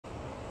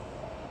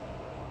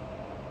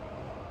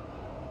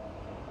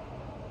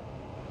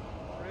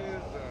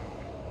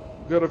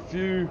got a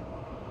few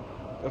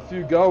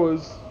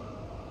goers.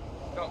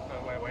 Not the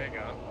way we're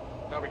going.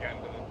 They'll be going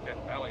to the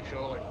Death Valley,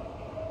 surely.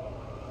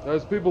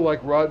 There's people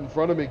like right in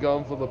front of me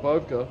going for the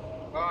Povka.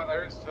 Oh,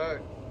 there is too.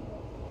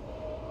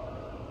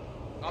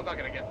 I'm not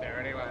going to get there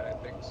anyway, I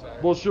don't think so.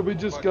 Well, should we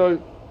just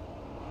go...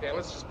 Yeah,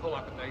 let's just pull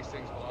up at these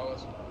things below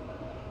us.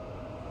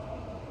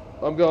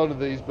 I'm going to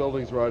these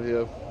buildings right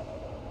here.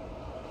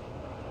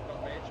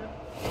 Not mansion?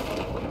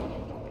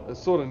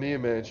 It's sort of near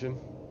mansion.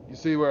 You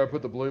see where I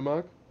put the blue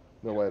mark?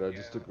 No, wait, I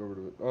just took rid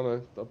of it. Oh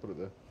no, I'll put it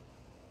there.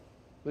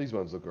 These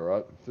ones look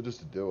alright. For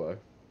just a duo.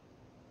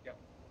 Yep.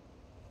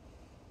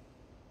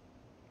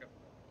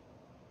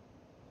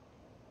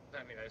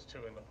 Only those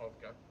two in the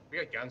Povka. We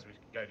got guns, we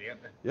can go down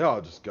there. Yeah,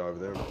 I'll just go over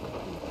there.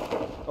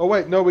 Oh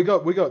wait, no, we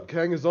got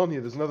Kangers on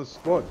here. There's another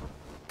squad.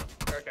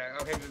 Okay,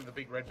 I'm heading to the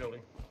big red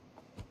building.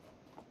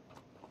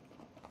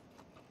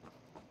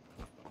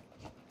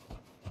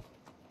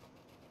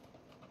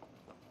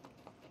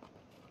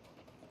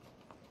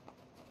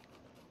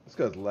 This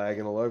guy's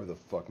lagging all over the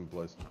fucking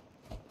place.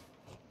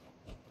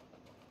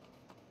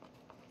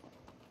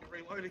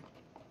 Reloading.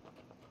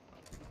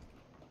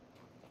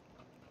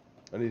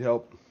 I need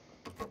help.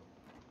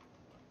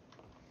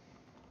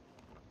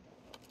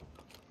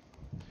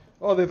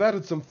 Oh, they've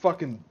added some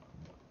fucking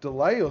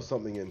delay or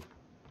something in.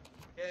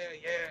 Yeah,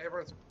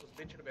 everyone was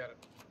bitching about it.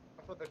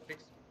 I thought they'd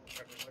fixed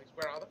it.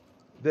 Where are they?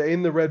 They're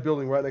in the red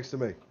building right next to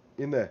me.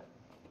 In there.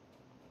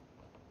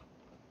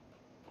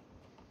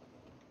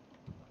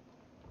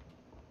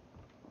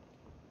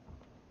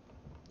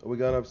 Are we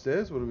going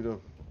upstairs? What are we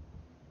doing?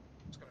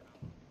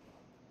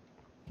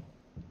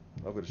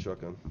 I've got a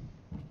shotgun.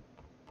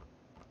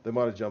 They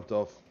might have jumped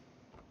off.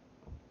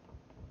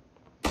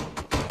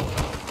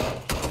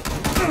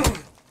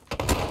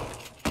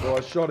 Oh, I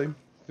shot him.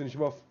 Finish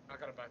him off. I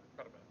got it back.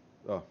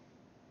 Oh.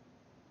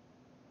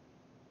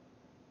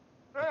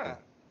 Ah.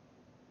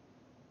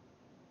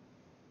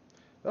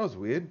 That was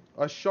weird.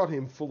 I shot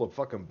him full of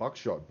fucking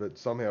buckshot, but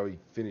somehow he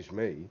finished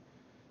me.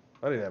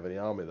 I didn't have any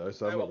armor though,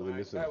 so I'm not really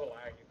missing. They were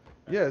lagging.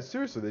 Yeah,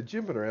 seriously, they're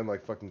jumping around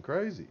like fucking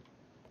crazy.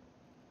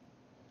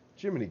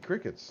 Jiminy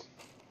crickets.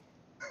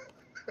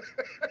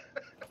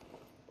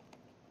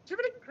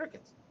 Jiminy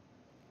crickets.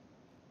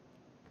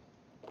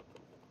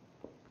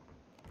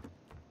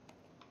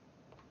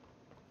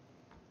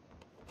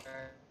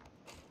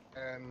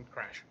 And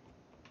crash.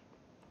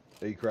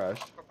 He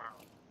crashed.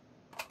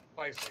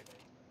 Plays TV.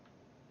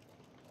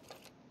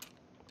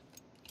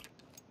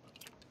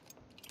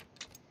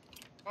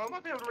 Oh, I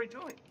might be able to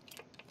rejoin.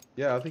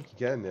 Yeah, I think you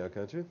can now,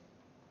 can't you?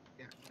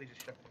 Yeah, they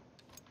just shut down.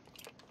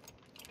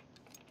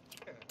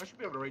 Yeah, I should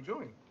be able to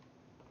rejoin.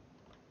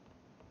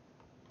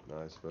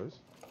 No, I suppose.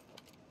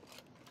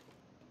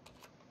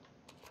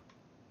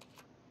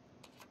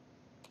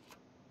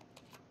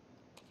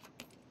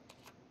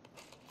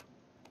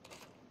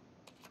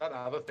 That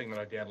other thing that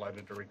I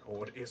downloaded to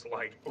record is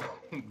like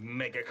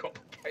mega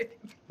complicated.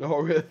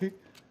 Oh, really?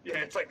 Yeah,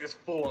 it's like this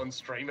full-on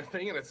streamer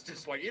thing, and it's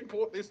just like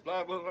import this,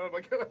 blah blah blah.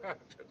 Like,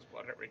 just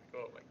want to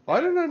record. Like,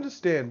 I don't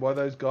understand why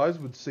those guys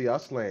would see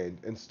us land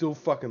and still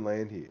fucking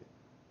land here.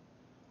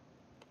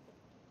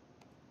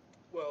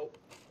 well,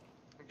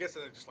 I'm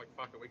guessing they're just like,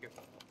 fuck it, we can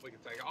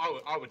take it.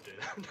 I would do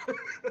that.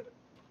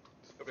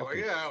 I'd be like,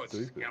 Fucking yeah, it's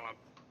stupid. scallop.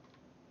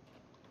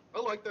 I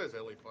like those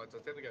early fights. I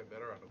tend to go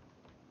better at them.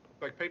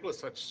 Like, people are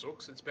such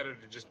sooks. It's better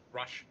to just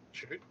rush,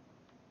 shoot.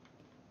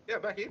 Yeah,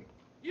 back in.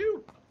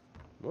 You.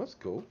 Well, that's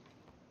cool.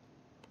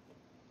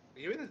 Are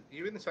you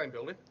in the same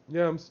building?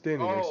 Yeah, I'm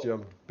standing next to you. Oh.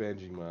 I'm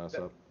bandaging my ass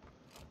up.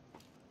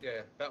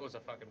 Yeah, that was a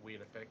fucking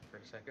weird effect for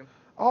a second.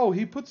 Oh,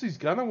 he puts his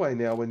gun away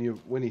now when you're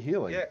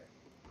healing. Yeah.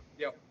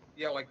 Yep.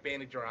 Yeah, like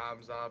bandage your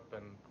arms up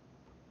and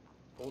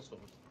awesome.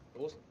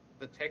 Awesome.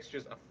 The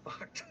textures are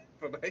fucked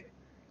for me.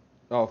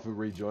 Oh, for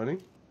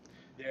rejoining?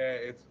 Yeah,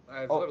 it's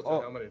a little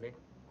too helmet in here.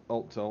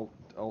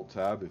 Alt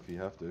tab if you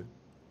have to.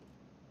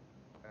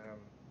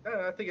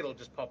 No, I think it'll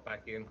just pop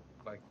back in.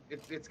 Like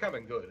it's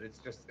coming good.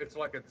 It's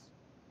like it's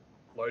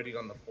loading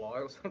on the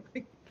fly or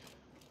something.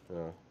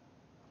 Yeah.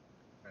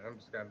 And I'm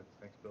just going to this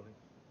next building.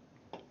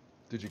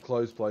 Did you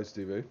close Place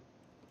TV?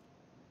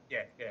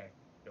 Yeah.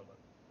 Killed it.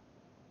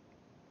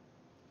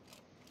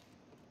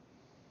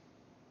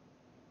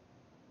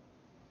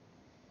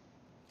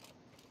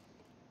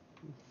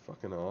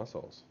 Fucking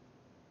assholes.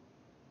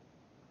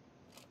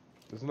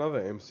 There's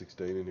another M16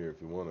 in here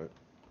if you want it.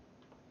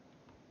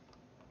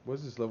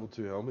 Where's this level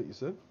 2 helmet you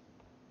said?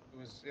 It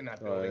was in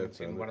that building. Yeah, It's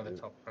in one of the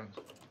top rooms.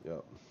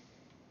 Yeah.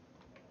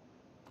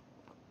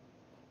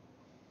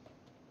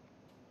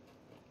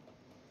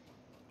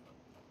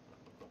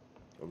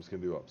 I'm just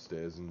gonna do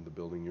upstairs in the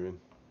building you're in.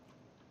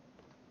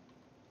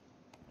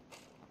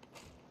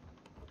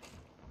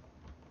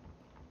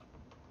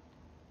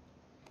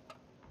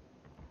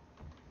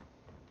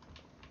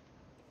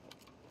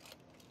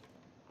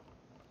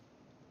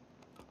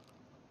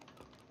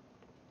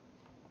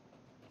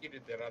 You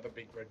did that other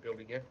big red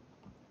building, yeah?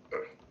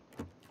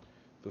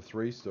 The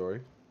 3-story.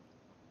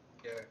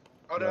 Yeah.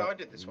 Oh no, I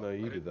did this one. No,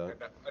 you did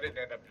that. I didn't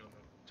end up doing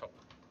the top.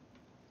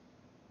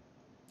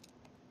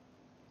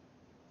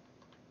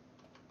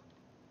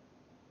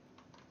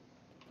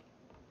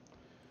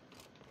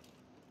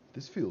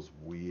 This feels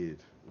weird.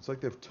 It's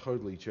like they've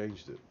totally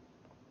changed it.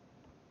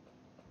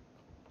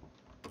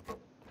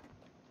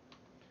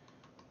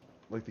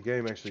 Like the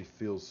game actually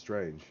feels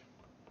strange.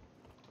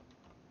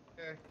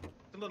 Yeah,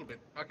 it's a little bit.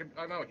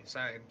 I know what you're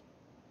saying.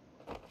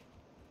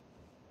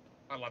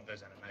 I love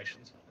those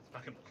animations. It's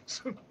fucking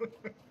awesome.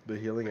 The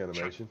healing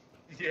animation.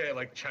 Yeah,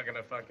 like chugging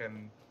a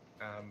fucking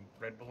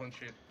Red Bull and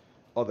shit.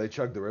 Oh, they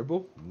chugged the Red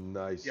Bull?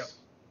 Nice. Yep.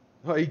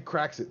 Oh, he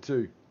cracks it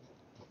too.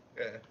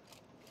 Yeah.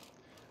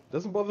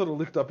 Doesn't bother to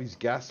lift up his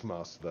gas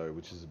mask though,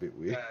 which is a bit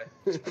weird.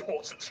 Just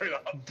pours it through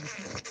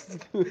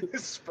the it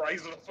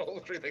sprays it all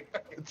through the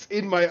It's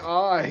in my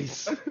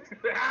eyes.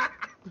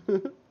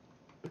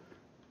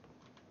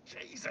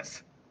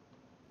 Jesus.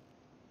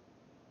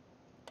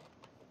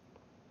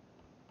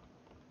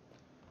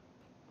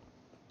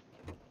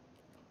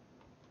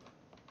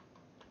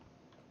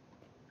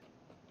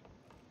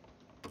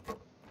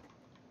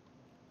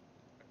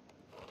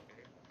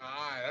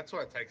 Ah, that's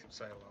why it takes him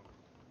so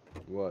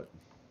long. What?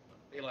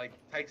 He like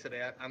takes it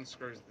out,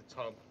 unscrews the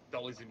top,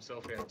 dollies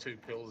himself out 2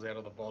 pills out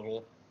of the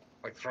bottle,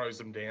 like throws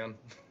them down.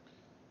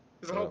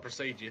 There's a whole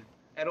procedure,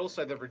 and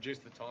also they've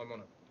reduced the time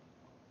on it.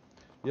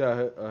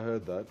 Yeah, I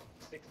heard that.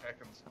 6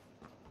 seconds.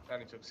 It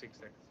only took 6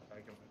 seconds to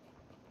take him.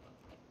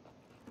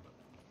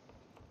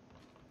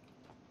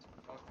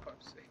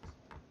 556.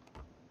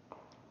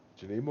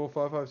 Do you need more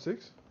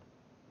 556?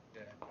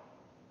 Yeah.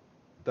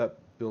 That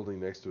building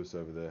next to us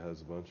over there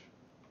has a bunch.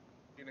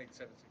 You need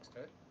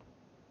 762.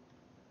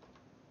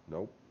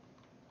 Nope.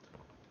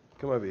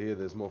 Come over here,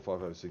 there's more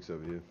 556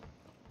 over here.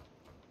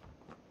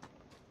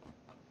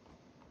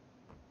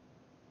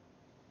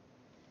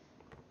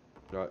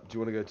 Right, do you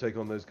want to go take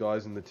on those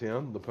guys in the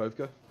town,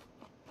 Lipovka?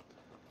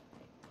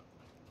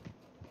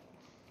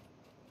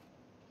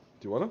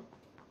 Do you want to?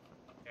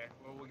 Yeah,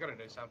 well, we got to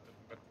do something,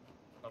 but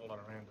not a lot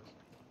around us.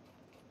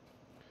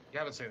 You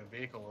haven't seen a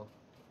vehicle, or...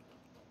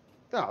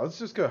 No, let's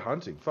just go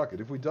hunting. Fuck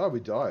it. If we die,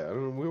 we die. I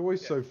don't know. We're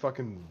always so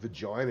fucking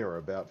vagina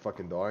about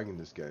fucking dying in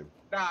this game.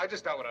 Nah, I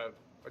just don't want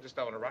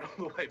to run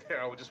all the way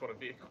there. I would just want a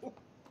vehicle.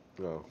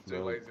 Oh, Too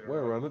no. lazy to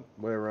We're run. running.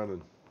 We're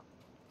running.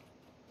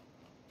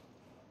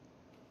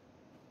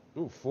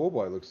 Ooh,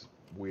 4x looks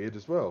weird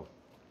as well.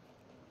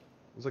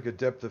 It's like a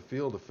depth of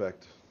field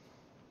effect.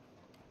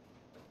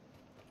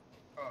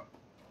 Oh.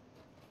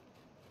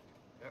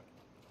 Yep.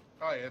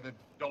 Oh yeah, they're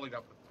dollied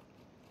up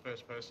the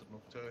first person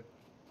look too.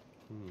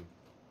 Hmm.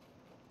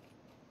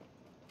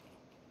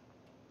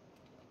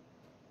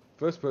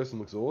 First person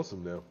looks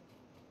awesome now.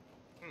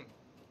 Hmm.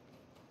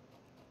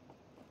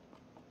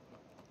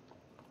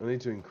 I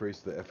need to increase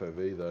the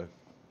FOV though.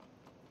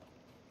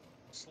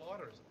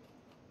 Slider is it?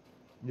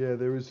 Yeah,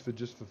 there is for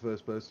just for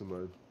first person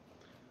mode.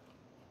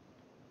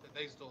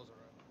 These doors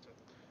are open too.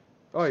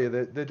 Oh yeah,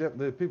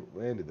 they're people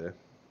landed there.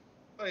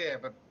 Oh yeah,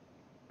 but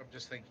I'm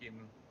just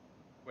thinking,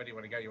 where do you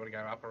want to go? You want to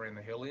go up around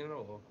the hill in,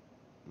 or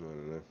I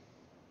don't know.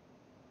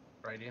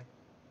 right in?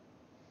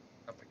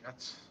 Up the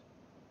guts.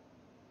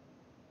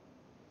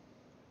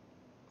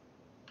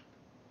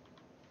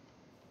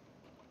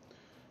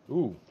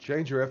 Ooh,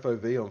 change your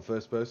FOV on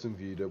first person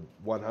view to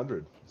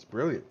 100. It's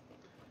brilliant.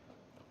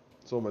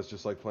 It's almost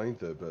just like playing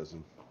third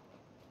person.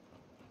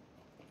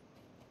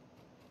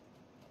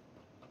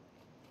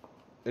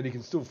 And you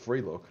can still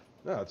free look.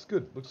 Ah, it's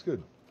good. Looks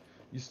good.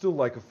 You're still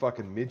like a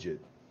fucking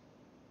midget.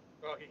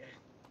 Oh yeah.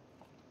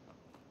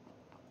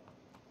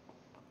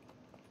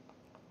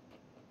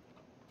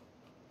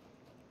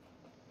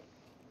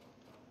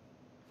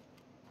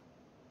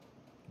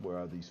 Where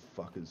are these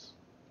fuckers?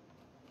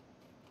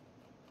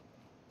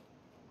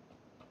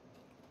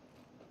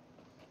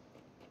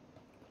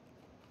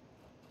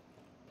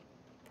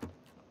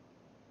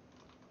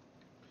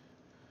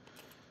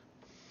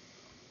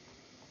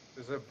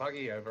 There's a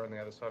buggy over on the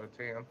other side of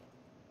town.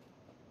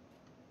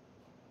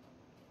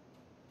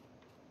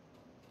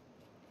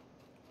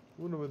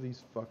 I wonder where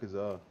these fuckers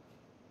are.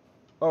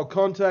 Oh,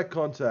 contact.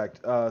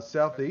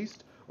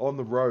 Southeast on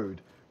the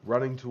road,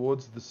 running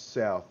towards the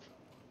south.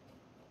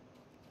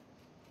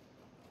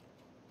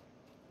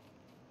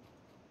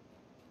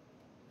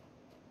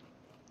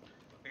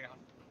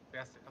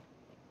 South.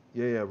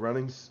 Yeah,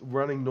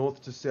 running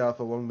north to south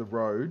along the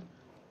road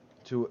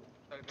to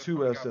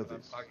our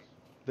southeast.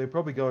 They're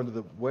probably going to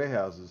the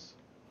warehouses.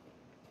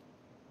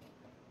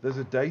 There's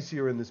a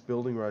Dacia in this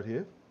building right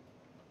here.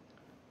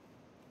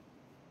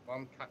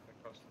 One cutting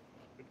across.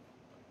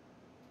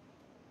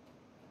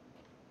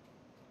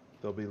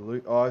 There'll be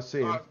loot. Oh, I see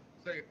him.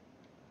 See it.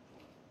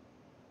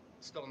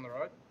 Still on the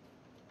road.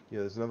 Yeah,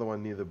 there's another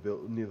one near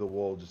the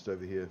wall just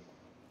over here.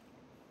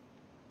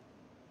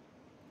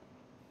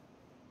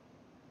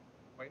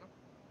 Wait.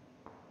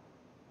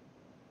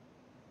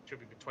 Should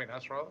be between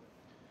us, rather.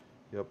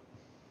 Yep.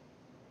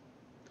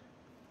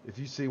 If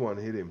you see one,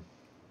 hit him.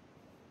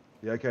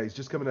 Yeah, okay, he's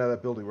just coming out of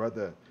that building right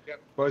there. Yep.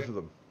 Both of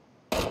them.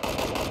 Got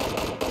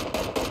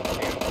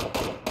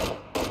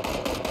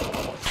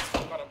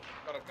him.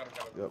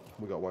 Yep,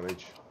 we got one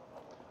each.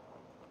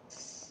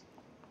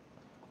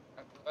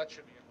 That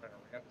should be it right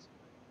around.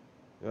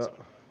 Yeah.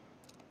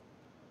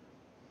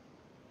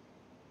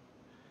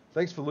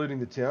 Thanks for looting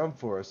the town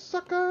for us,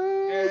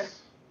 suckers! Yeah.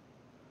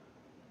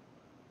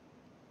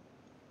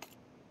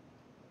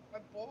 My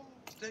balls,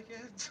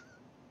 dickheads.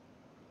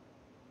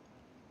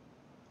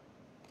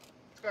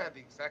 This guy had the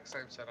exact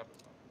same setup as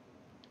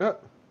mine.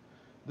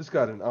 This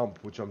guy had an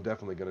ump, which I'm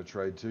definitely going to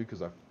trade to,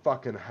 because I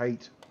fucking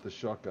hate the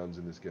shotguns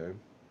in this game.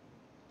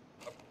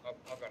 I've got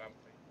ump.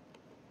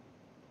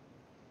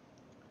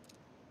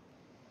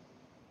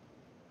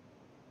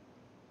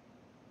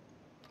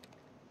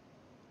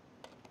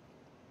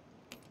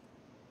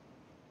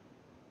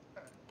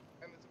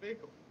 And it's a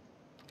vehicle.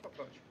 Top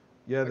notch.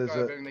 Yeah, That there's guy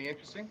have a... anything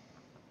interesting?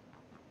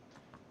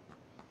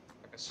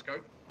 Like a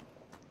scope?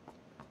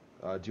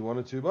 do you want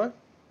a 2x?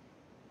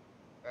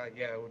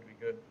 Yeah, it would be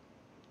good.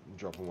 I'm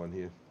dropping one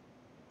here.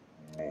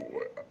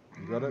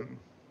 You got it?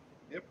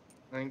 Yep.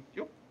 Thank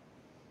you.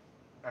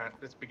 Alright,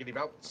 let's biggity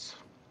belts.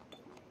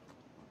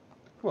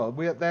 Well,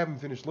 they haven't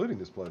finished looting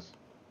this place.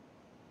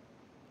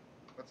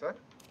 What's that?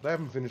 They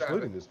haven't finished Damn it.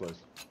 looting this place.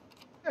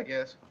 I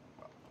guess.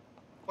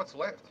 What's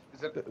left?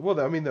 Is it? Well,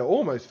 I mean, they're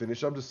almost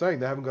finished. I'm just saying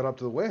they haven't got up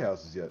to the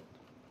warehouses yet.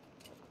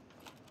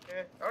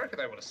 Yeah, I reckon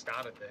they would have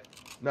started there.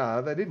 Nah,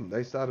 they didn't.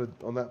 They started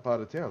on that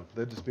part of town.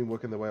 They've just been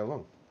working their way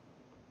along.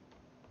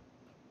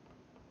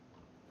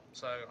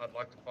 So I'd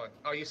like to find.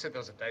 Oh, you said there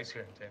was a Dacia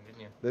in town,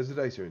 didn't you? There's a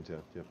Dacia in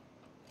town, yep.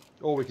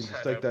 Or we can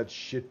just take that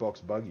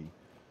shitbox buggy. You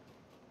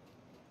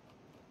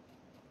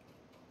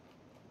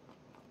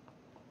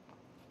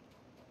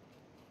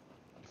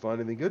find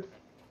anything good?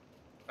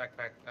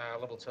 Backpack,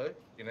 level 2.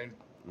 You need.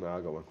 No,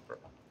 I got one.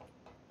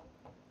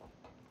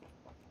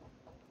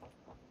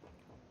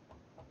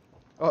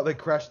 Oh, they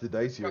crashed the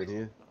Dacia in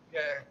here.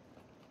 Yeah.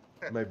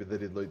 Maybe they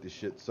did loot this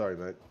shit. Sorry,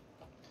 mate.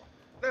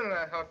 No.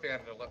 I found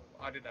it.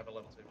 I didn't have a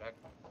level 2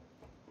 backpack.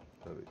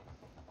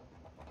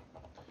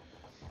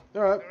 Alright.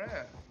 Alright.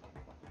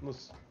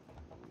 Let's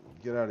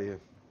get out of here.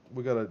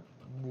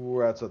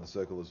 We're outside the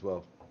circle as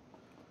well.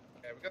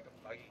 Yeah, we got the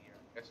buggy here,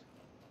 I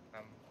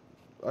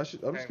guess.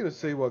 I'm just gonna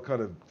see what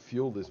kind of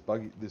fuel this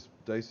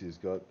Dacia's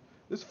got.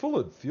 It's full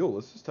of fuel.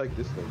 Let's just take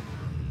this thing.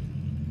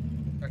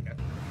 Okay.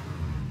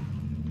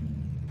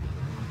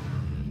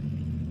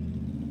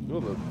 Oh,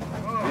 the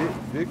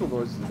vehicle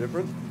noises are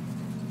different.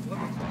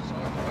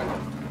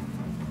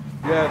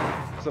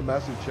 Yeah, it's a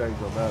massive change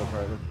on that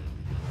apparently.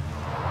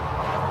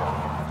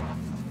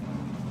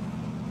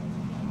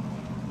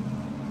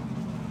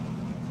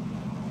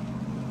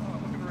 Oh,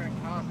 looking around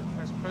cars, the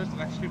first person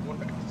actually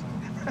works.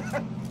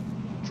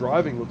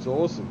 Driving looks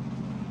awesome.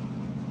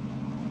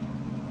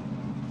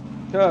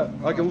 Yeah,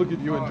 I can look at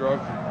you and drive.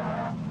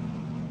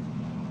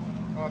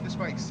 Oh, this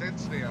makes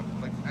sense now.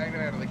 Like, hanging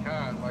out of the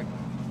car, like,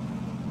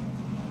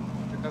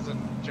 it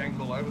doesn't jank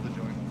all over the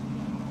joint.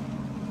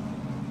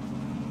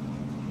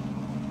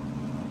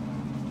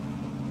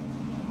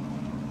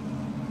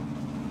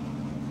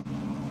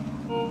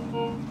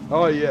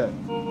 Oh yeah.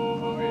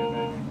 Oh, yeah,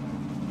 baby.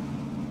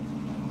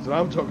 That's what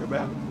I'm talking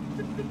about.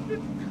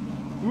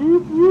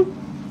 Whoop whoop.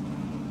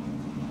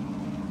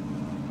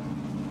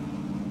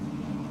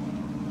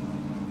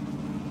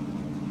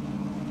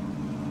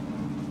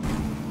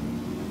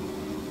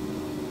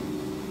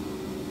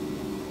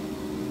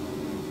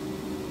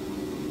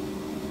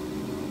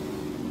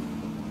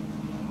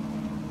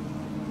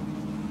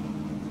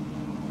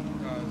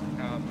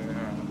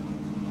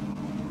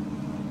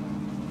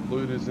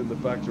 Looters in the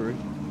factory.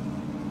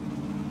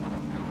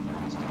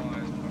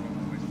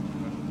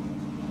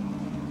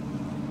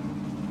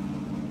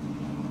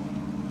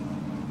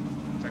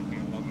 Take me a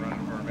long run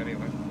for him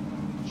anyway.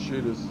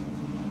 Shooters.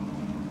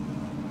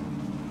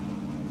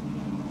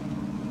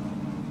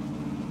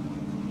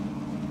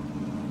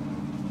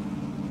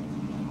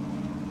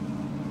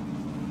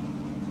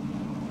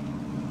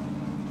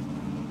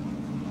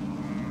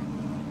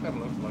 Have a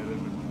look later.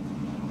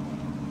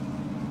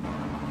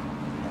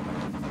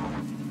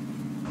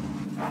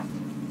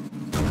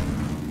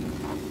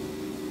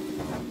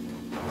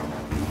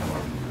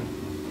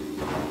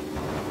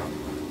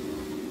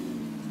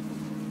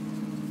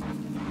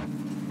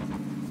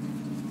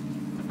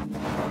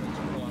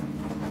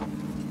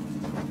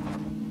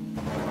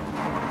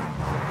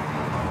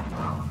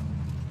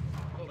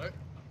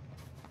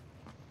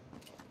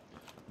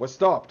 We're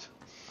stopped.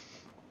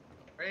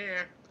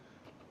 Yeah.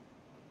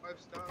 5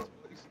 stars,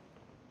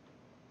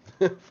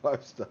 please.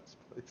 5 stars,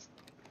 please.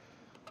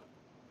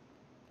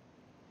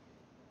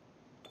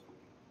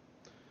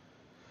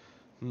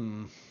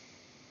 I'm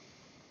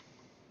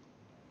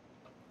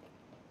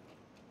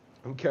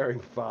carrying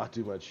far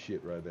too much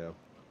shit right now.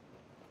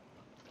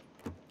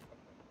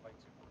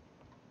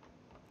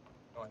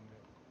 Oh, I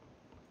knew.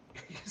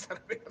 Is that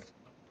a bit of...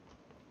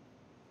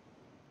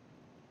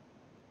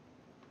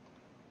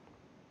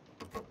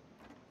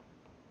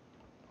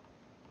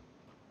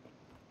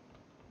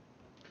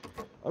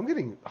 I'm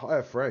getting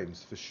higher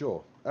frames for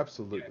sure.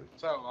 Absolutely. Yeah,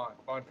 so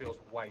mine feels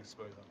way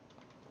smoother.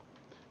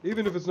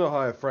 Even if it's not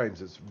higher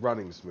frames, it's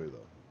running smoother.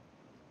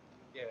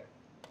 Yeah.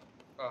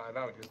 Oh, I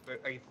know,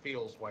 it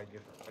feels way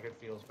different. Like, it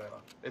feels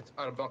better.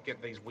 I'm not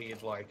getting these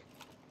weird, like,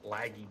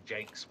 laggy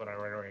jakes when I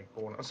run around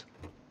corners.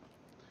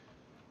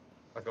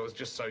 Like I was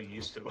just so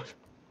used to it.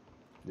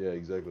 Yeah,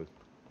 exactly.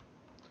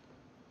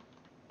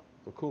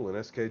 Well, cool,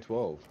 an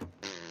SK-12.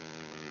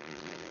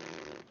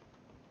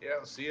 Yeah,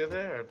 I'll see you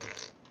there.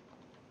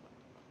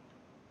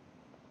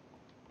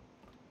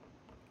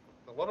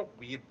 A lot of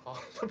weird piles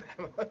of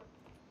ammo. Like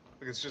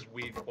it's just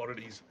weird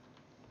quantities.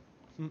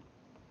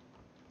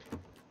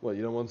 What,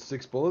 you don't want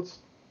 6 bullets?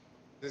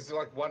 There's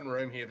like one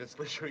room here that's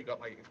literally got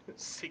like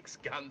 6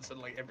 guns and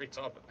like every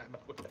type of ammo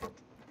in it.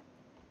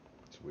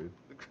 It's weird.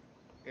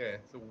 Yeah,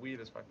 it's the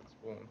weirdest fucking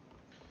spawn.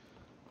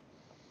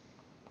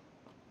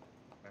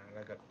 And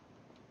I got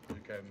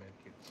Luco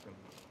medkits and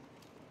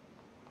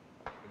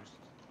boosters.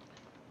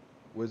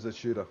 Where's the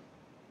shooter?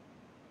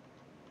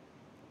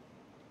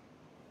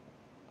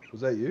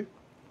 Was that you?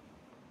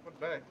 What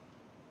day?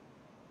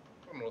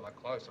 I'm not that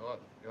close either,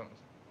 to be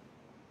honest.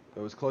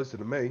 It was closer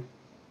to me.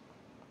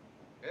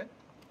 Yeah?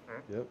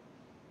 Alright. Yep.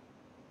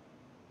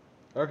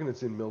 I reckon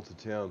it's in Milton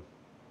Town.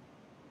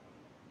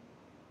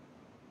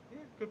 Yeah,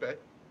 could be.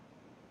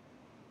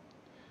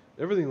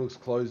 Everything looks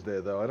closed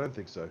there, though. I don't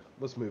think so.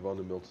 Let's move on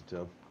to Milton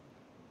Town.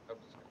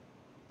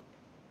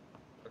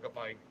 I got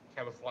my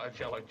camouflage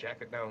yellow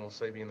jacket now and will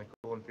see me in the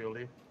cornfield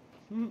here.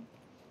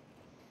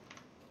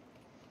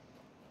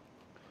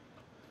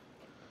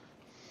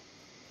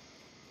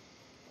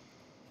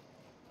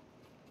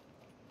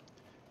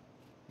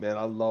 Man,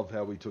 I love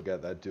how we took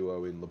out that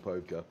duo in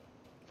Lipovka.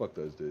 Fuck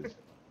those dudes.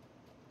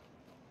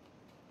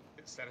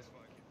 It's satisfying.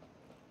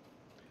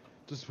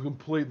 Just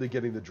completely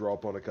getting the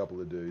drop on a couple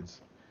of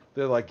dudes.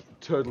 They're like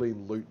totally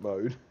in loot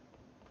mode.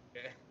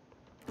 Yeah.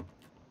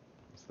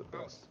 It's the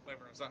That was best.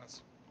 clever as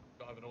us.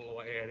 Diving all the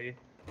way out here.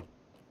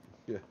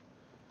 Yeah.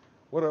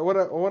 I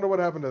wonder what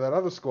happened to that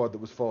other squad that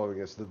was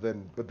following us that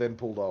then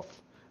pulled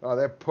off. Oh,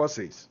 they're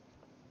pussies.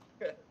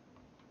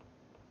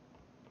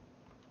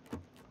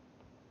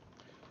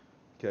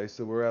 Okay,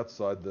 so we're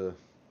outside the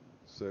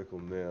circle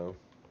now.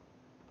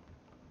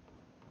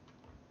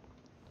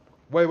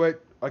 Wait,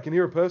 I can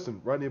hear a person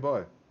right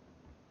nearby.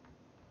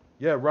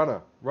 Yeah,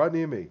 runner, right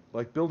near me,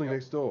 like building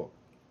next door.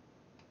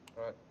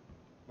 Right,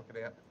 look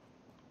it out.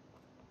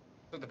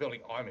 It's not the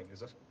building I'm in,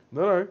 is it?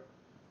 No,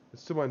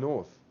 it's to my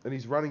north, and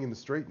he's running in the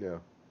street now.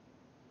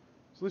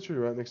 It's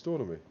literally right next door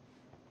to me.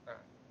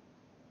 Alright.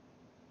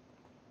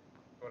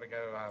 You wanna go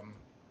out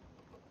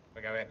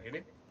and hit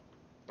him?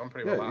 I'm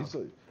pretty well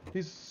armed.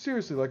 He's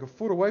seriously like a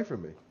foot away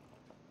from me.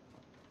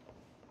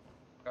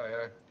 Oh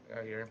yeah,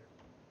 I hear him.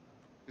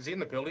 Is he in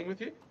the building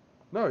with you?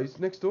 No, he's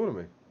next door to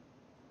me.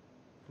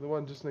 The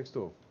one just next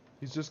door.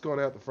 He's just gone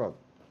out the front.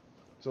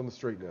 He's on the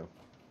street now.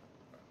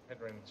 Head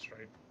around the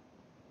street.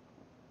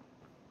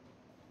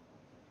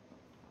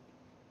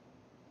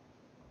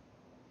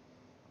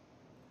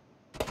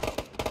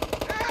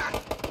 Ah!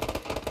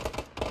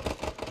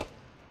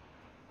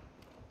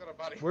 Got a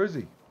buddy. Where is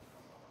he?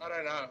 I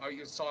don't know. Oh,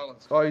 you're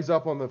silenced. Oh, he's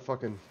up on the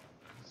fucking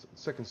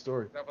second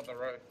story. Up on the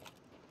road.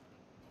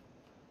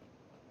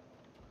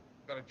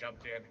 Got to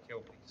jump down to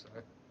kill me, so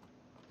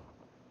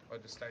I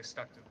just stay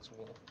stuck to this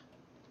wall.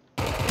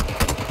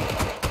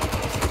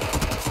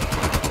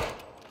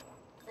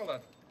 Hold on.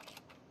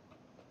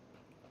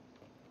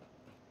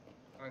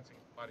 I don't think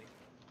it's buddy.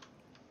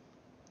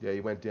 Yeah, he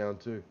went down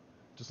too.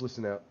 Just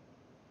listen out.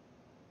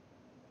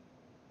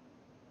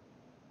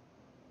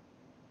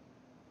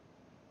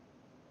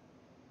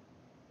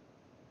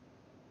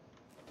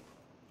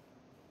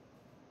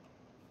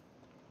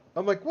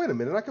 I'm like, wait a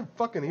minute, I can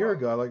fucking hear a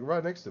guy like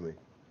right next to me.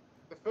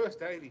 The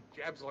first aid, he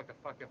jabs like a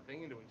fucking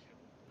thing into his shit.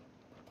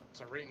 It's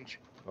a syringe.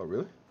 Oh,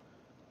 really?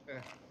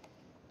 Yeah.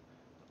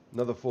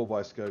 Another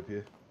 4x scope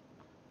here.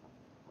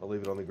 I'll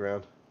leave it on the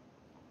ground.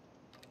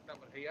 Is that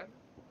what he had?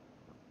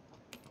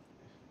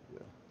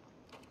 Yeah.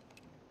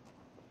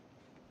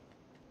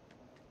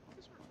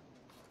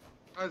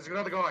 Oh, there's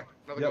another guy.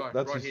 Another guy.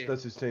 That's right his here.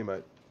 that's his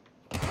teammate.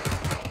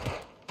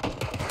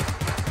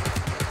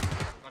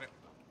 Got it.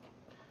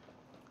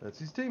 That's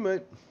his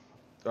teammate.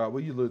 Alright,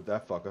 well you loot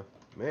that fucker.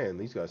 Man,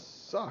 these guys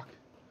suck.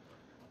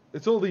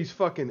 It's all these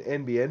fucking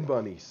NBN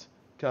bunnies.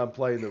 Can't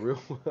play in the real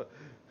world.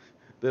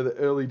 They're the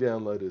early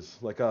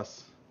downloaders, like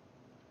us.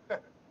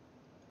 Can't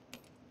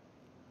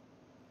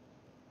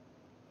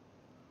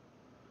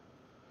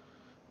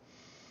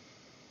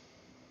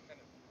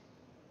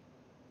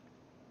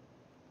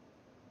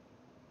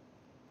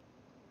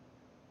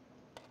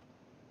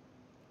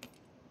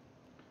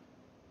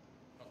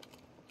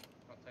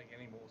take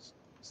any more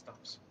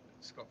stuffs.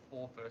 It's got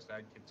 4 first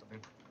aid kits, I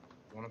think.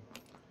 You want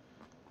them?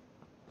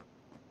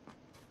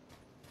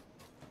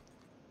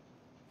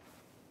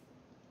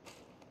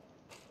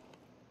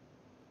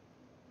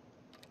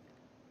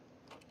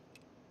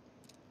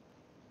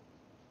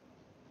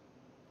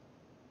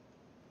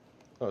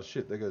 Oh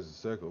shit, there goes the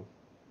circle.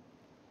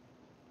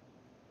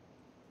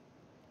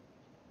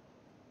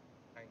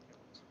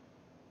 Painkillers.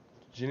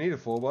 Do you need a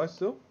 4x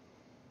still?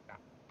 Nah.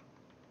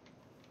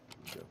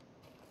 Okay.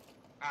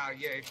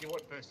 Yeah, if you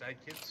want first aid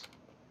kits,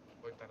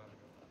 work that under.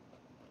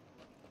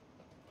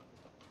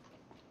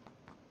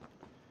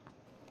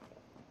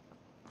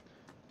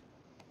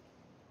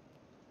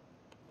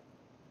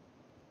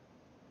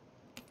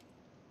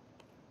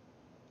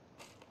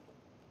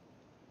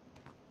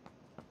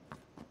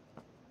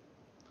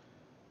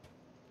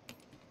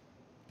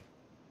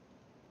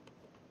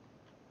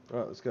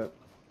 Alright, let's go.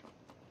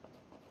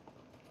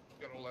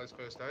 Got all those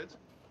first aids?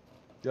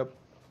 Yep.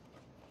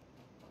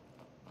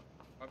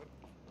 Okay.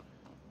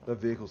 That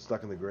vehicle's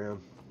stuck in the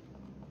ground.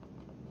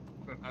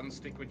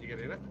 Unstick when you get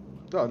in it?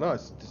 Oh,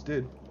 nice. Just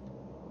did.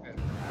 Yeah.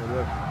 There we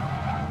go.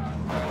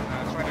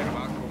 It's right out of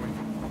mark for me.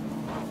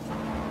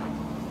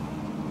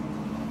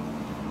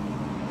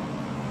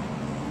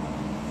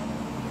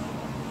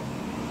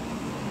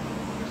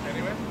 Just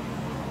anywhere?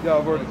 Yeah,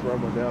 I've already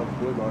thrown one down.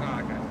 Blue mark. Oh,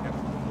 okay. Yep.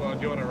 Well,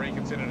 do you want to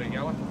reconsider it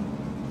yellow?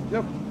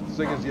 Yep.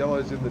 Seeing as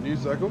yellow's in the news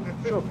cycle.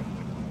 Sure.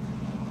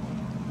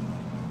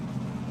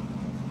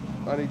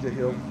 I need to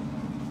heal.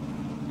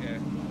 Yeah.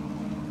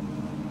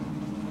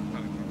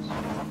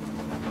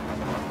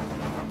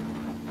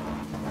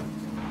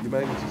 You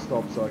may need to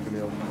stop so I can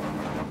heal.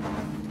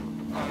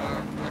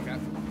 Okay.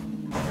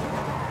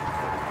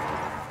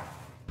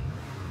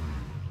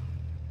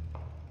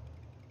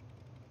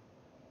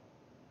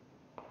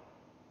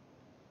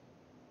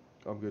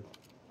 I'm good.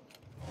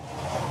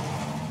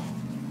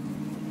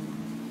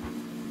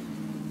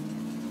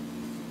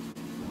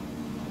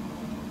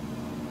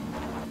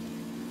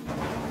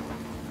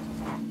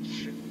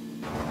 Shit.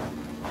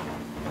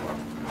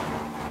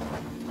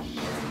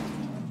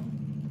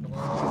 Come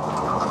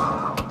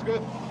on. It's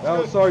good. It's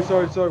Oh, good.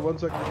 sorry. 1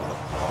 second.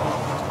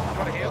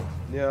 Want to heal?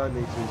 Yeah, I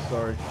need to.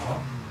 Sorry.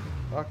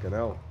 Fucking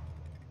hell.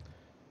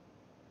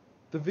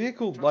 The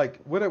vehicle, like,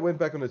 when it went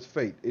back on its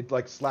feet, it,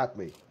 like, slapped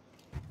me.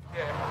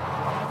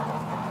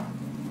 Yeah.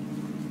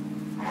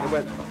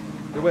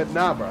 It went,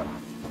 nah, bro.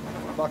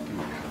 Fuck you.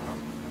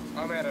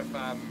 I'm out of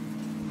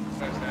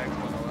first aids,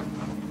 by the way.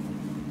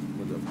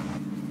 What's up?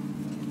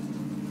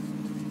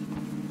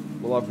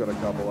 Well, I've got a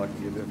couple I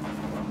can give you.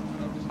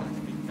 I'm just going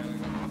to keep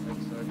counting up the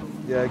circle.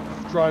 Yeah,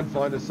 try and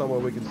find us somewhere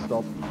we can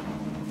stop.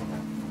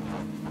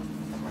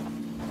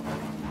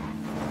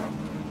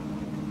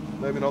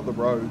 Maybe not the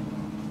road.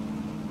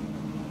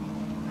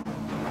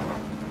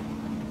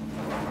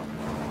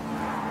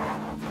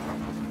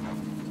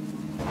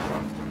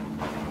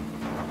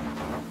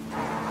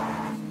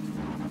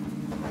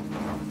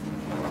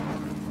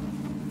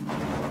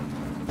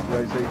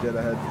 UAZ dead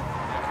ahead.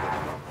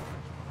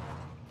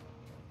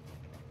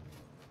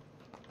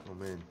 Oh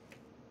man.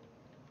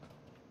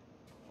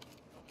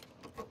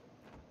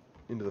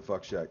 Into the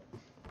fuck shack.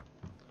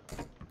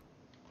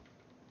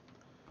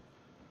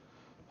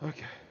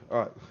 Okay,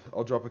 alright.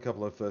 I'll drop a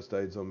couple of first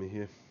aids on me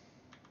here.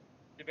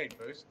 You need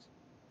boosts.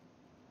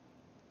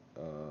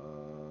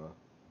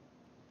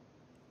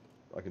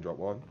 I can drop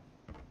one.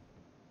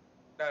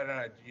 No.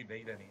 Do you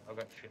need any? I've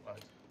got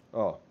shitloads.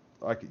 Oh,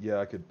 I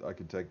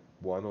could take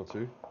one or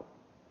two.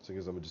 Seeing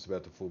as I'm just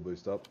about to full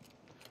boost up.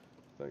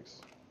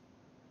 Thanks.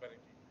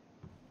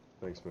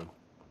 Thanks, man.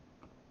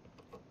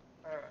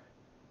 Alright.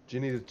 Do you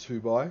need a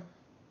 2x?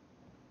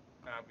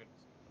 I'm good.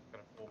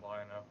 Got a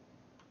 4x now.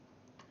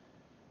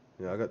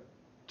 Yeah, I got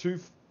two.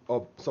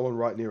 Oh, someone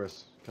right near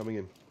us coming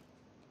in.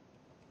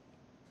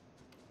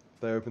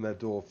 They open that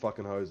door,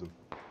 fucking hose them.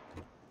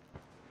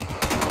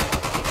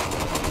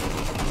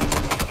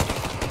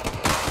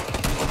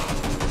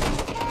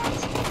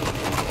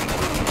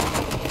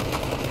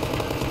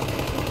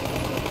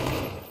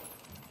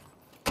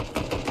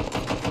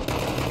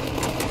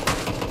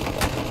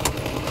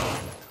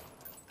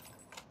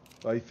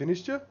 Oh, you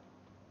finished you?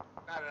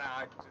 No,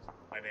 I just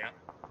bled out.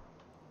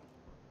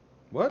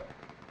 What?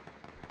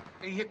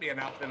 He hit me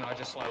enough, then I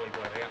just slowly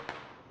bled out.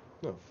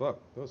 Oh, fuck.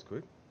 That was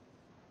quick.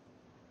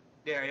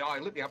 Yeah, he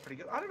lit me up pretty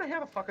good. I don't know how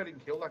the fuck I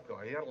didn't kill that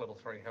guy. He had a level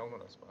 3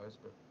 helmet, I suppose,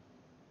 but...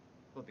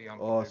 Put the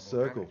Oh,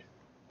 circle. damage.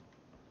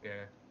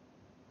 Yeah.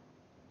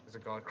 There's a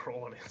guy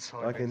crawling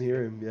outside. I can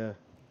hear him, yeah.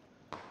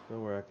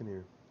 Don't worry, I can hear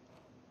him.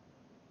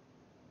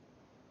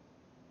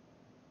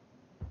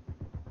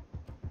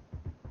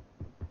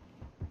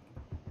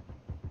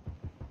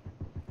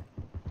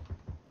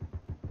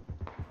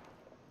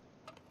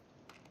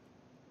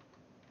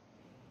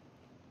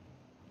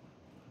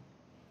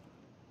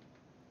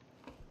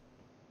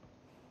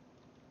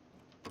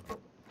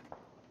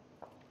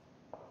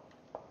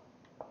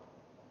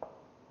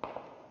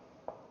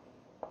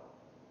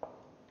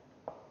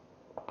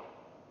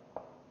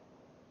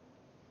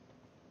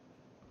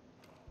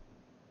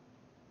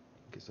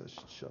 Guess I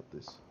should shut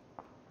this.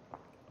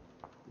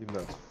 Even though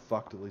it's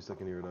fucked, at least I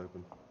can hear it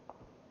open.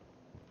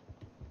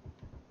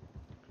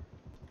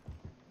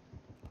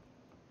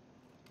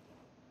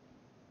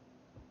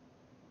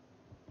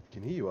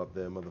 Can hear you up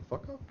there,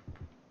 motherfucker.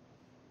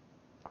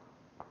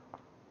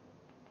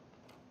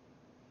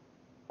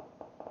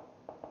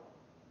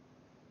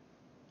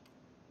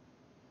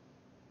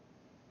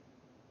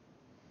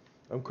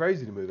 I'm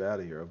crazy to move out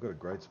of here. I've got a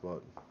great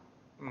spot.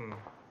 Hmm.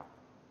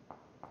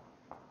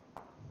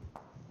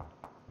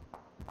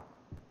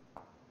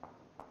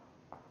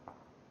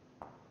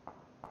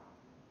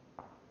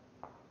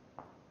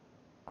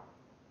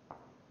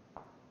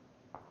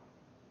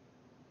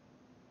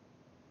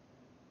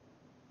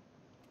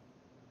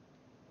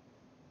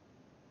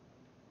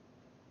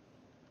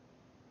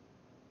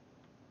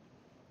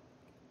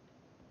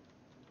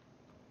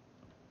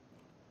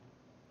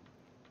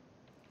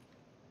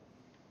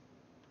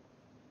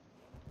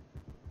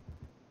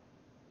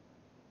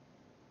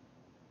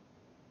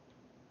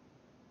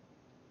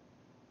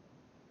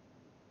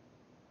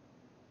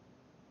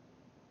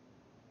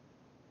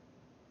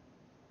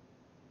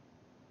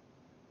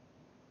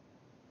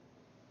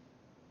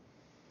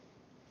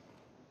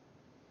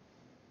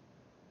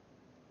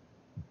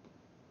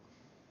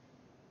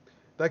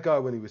 That guy,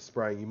 when he was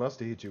spraying, he must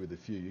have hit you with a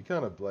few. You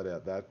can't have bled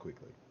out that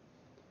quickly.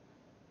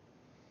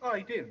 Oh,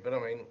 he did, but I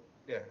mean,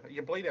 yeah,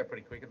 you bleed out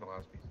pretty quick in the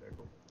last big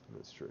circle.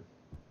 That's true.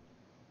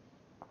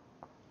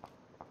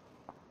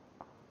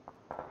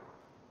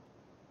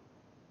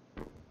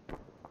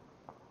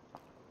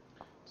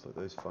 It's like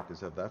those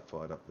fuckers have that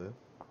fight up there.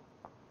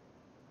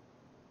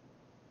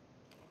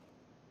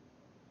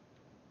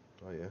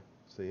 Oh yeah,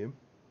 see him?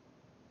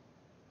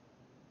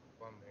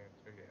 One there,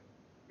 two down.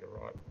 You're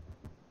right.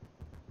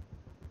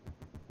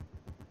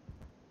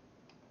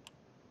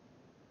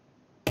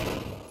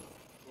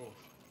 Oof.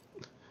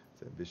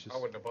 It's ambitious. I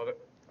wouldn't have bothered.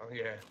 Oh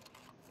yeah.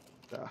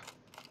 Ah.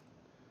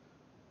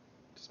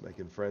 Just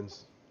making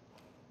friends.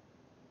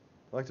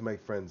 I like to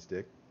make friends,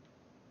 Dick.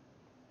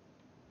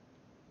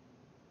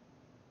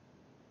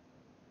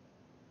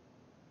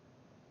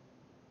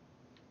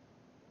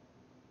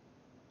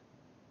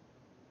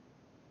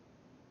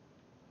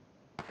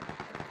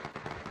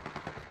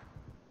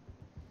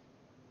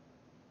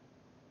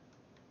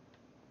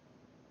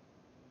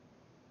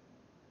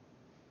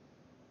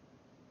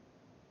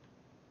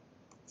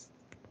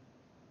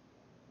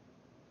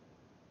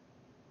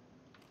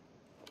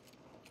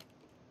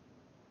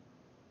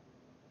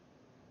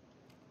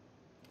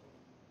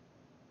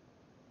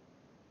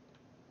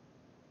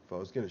 If I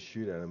was going to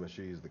shoot at him, I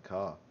should use the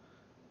car.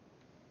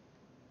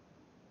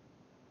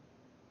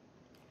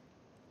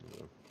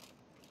 Yeah.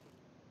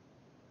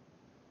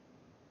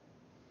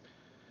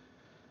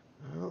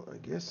 Well, I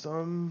guess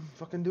I'm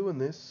fucking doing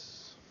this.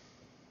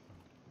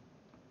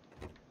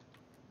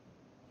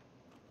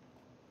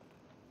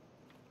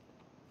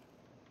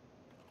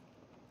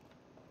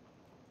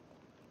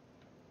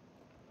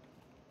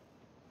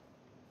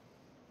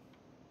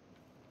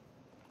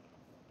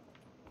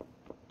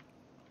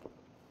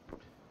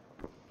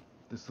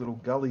 This little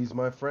gully's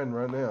my friend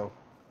right now.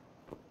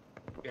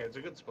 Yeah, it's a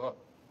good spot.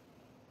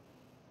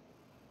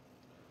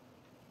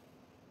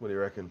 What do you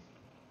reckon?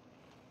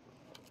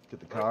 Get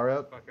the car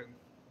out? Fucking...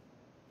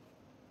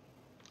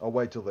 I'll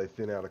wait till they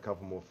thin out a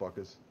couple more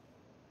fuckers.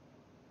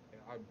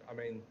 Yeah, I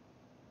mean,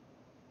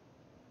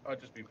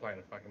 I'd just be playing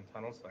a fucking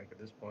tunnel snake at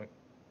this point.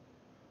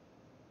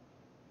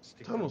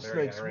 Stick Tunnel to the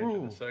very snakes outer edge of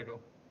rule. the circle.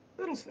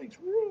 Tunnel snakes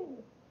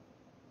rule.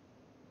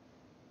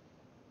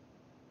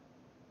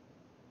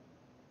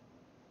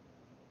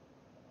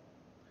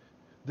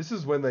 This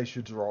is when they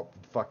should drop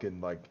fucking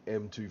like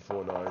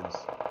M249s.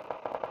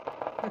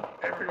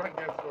 Everyone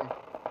gets one.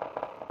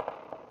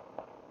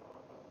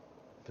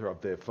 They're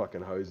up there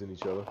fucking hosing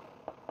each other.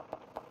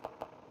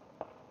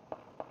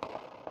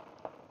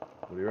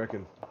 What do you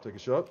reckon? Take a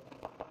shot?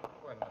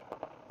 Why not?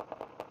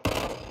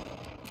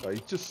 Oh,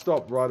 he just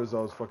stopped right as I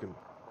was fucking...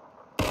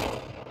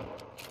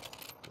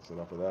 That's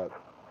enough of that.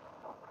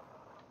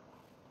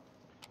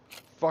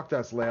 Fuck,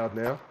 that's loud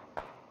now.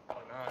 I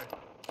know.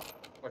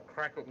 Like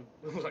crackle.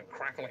 It was like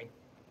crackling.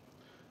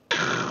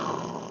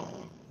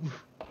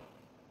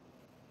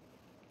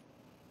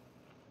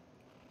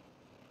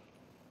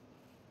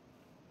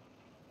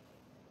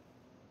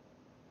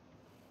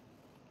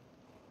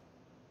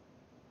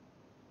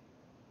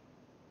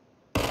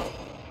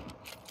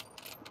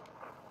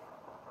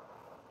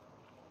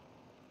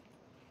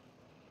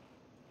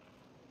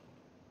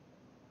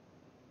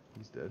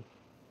 He's dead.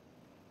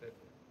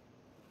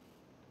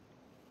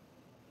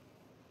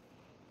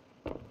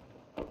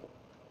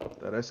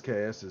 That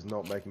SKS is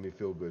not making me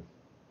feel good.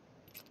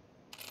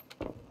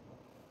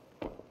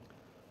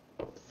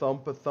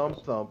 Thump a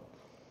thump thump.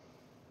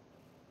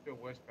 Feel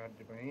worse bad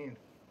to my end.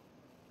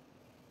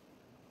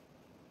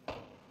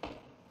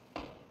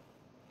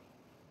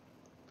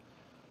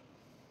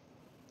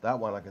 That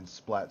one I can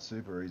splat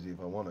super easy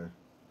if I want to.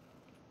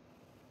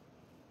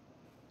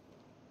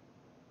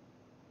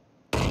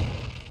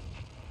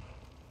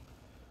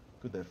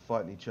 Good, they're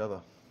fighting each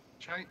other.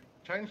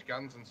 Change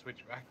guns and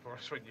switch back for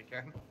us when you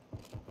can.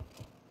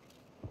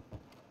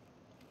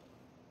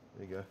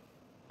 There you go.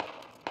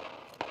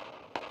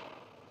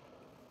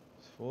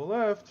 It's 4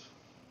 left.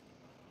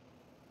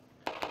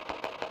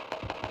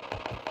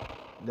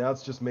 Now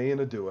it's just me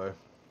and a duo.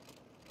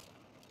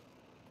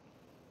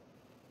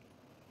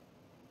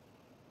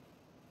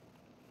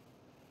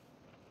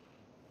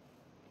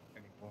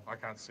 Anymore. I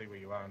can't see where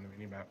you are on the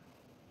minimap.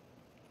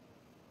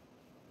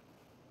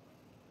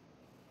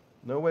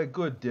 Nowhere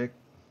good, Dick.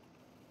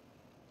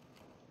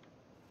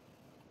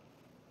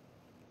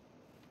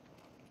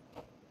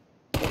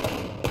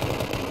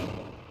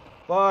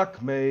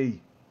 Fuck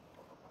me.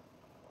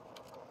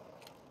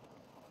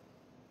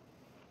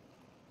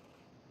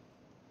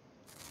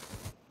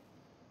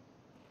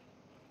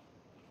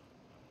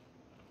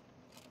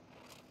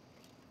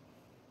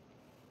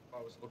 I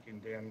was looking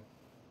down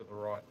to the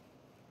right.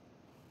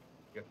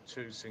 You got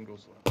 2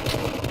 singles left.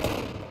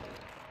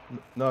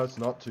 No, it's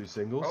not 2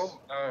 singles. Oh,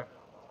 no.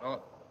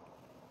 Not.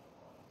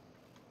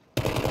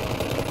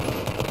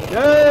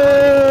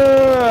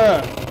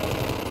 Yeah!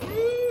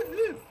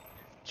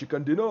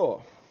 Chicken dinner.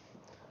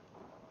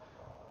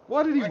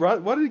 Why did he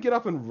run? Why did he get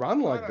up and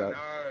run like that?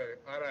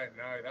 I don't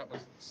know. That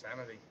was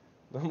insanity.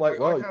 I'm like, I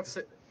well, can't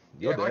see.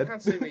 you're Yeah, I dead.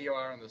 can't see where you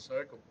are in the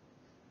circle.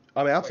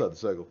 I'm outside the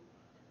circle.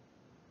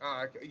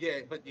 Yeah,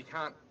 but you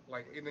can't,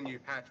 like, in the new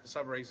patch, for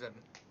some reason,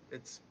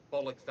 it's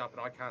bollocksed up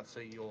and I can't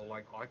see your,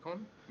 like,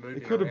 icon moving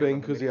It could have around been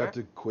on the because he had minimap.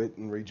 to quit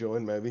and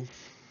rejoin, maybe.